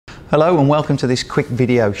Hello and welcome to this quick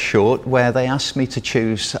video short where they asked me to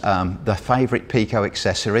choose the favourite Pico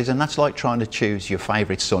accessories, and that's like trying to choose your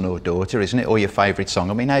favourite son or daughter, isn't it? Or your favourite song.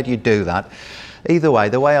 I mean, how do you do that? Either way,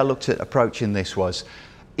 the way I looked at approaching this was,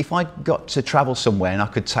 if I got to travel somewhere and I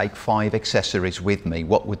could take 5 accessories with me,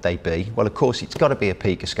 what would they be? Well, of course, it's got to be a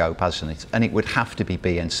PicoScope, hasn't it? And it would have to be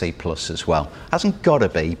BNC Plus as well. Hasn't got to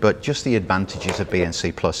be, but just the advantages of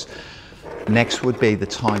BNC Plus. Next would be the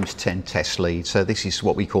 ×10 test lead. So this is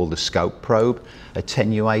what we call the scope probe,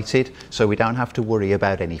 attenuated, so we don't have to worry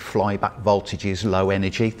about any flyback voltages, low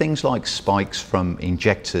energy, things like spikes from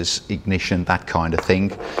injectors, ignition, that kind of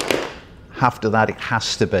thing. After that, it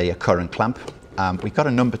has to be a current clamp. We've got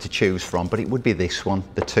a number to choose from, but it would be this one,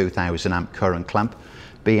 the 2000 amp current clamp,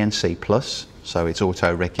 BNC Plus, so it's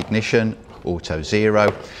auto recognition, auto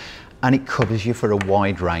zero, and it covers you for a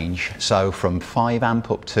wide range. So from 5 amp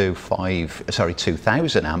up to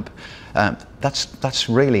 2000 amp, that's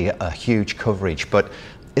really a huge coverage, but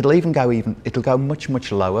it'll go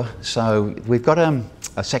much lower. So we've got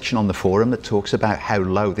a section on the forum that talks about how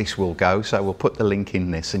low this will go, so we'll put the link in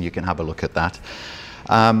this and you can have a look at that.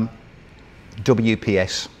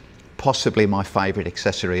 WPS, possibly my favourite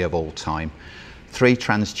accessory of all time. 3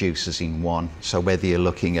 transducers in one, so whether you're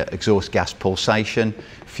looking at exhaust gas pulsation,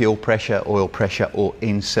 fuel pressure, oil pressure, or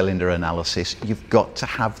in-cylinder analysis, you've got to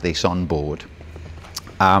have this on board.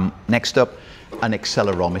 Next up, an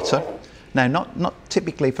accelerometer. Now, not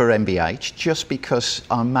typically for MBH, just because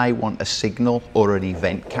I may want a signal or an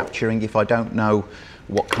event capturing. If I don't know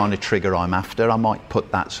what kind of trigger I'm after, I might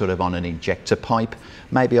put that sort of on an injector pipe.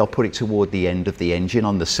 Maybe I'll put it toward the end of the engine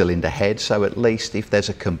on the cylinder head, so at least if there's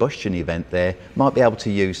a combustion event there, might be able to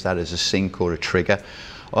use that as a sync or a trigger.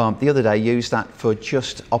 The other day I used that for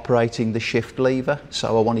just operating the shift lever,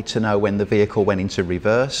 so I wanted to know when the vehicle went into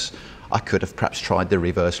reverse. I could have perhaps tried the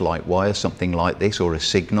reverse light wire, something like this, or a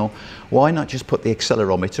signal. Why not just put the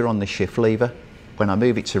accelerometer on the shift lever? When I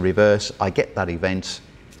move it to reverse, I get that event.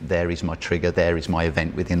 There is my trigger, there is my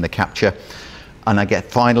event within the capture. And I get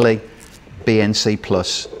finally BNC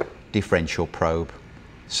Plus differential probe.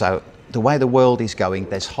 So the way the world is going,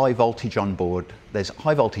 there's high voltage on board. There's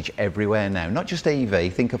high voltage everywhere now, not just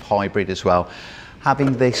EV, think of hybrid as well.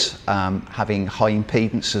 Having this, having high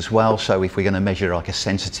impedance as well, so if we're going to measure like a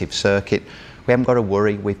sensitive circuit, we haven't got to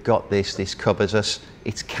worry, we've got this covers us.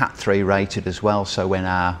 It's Cat 3 rated as well, so when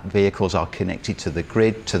our vehicles are connected to the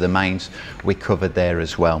grid, to the mains, we're covered there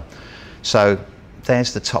as well. So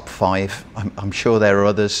there's the top 5. I'm sure there are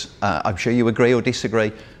others. I'm sure you agree or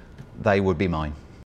disagree. They would be mine.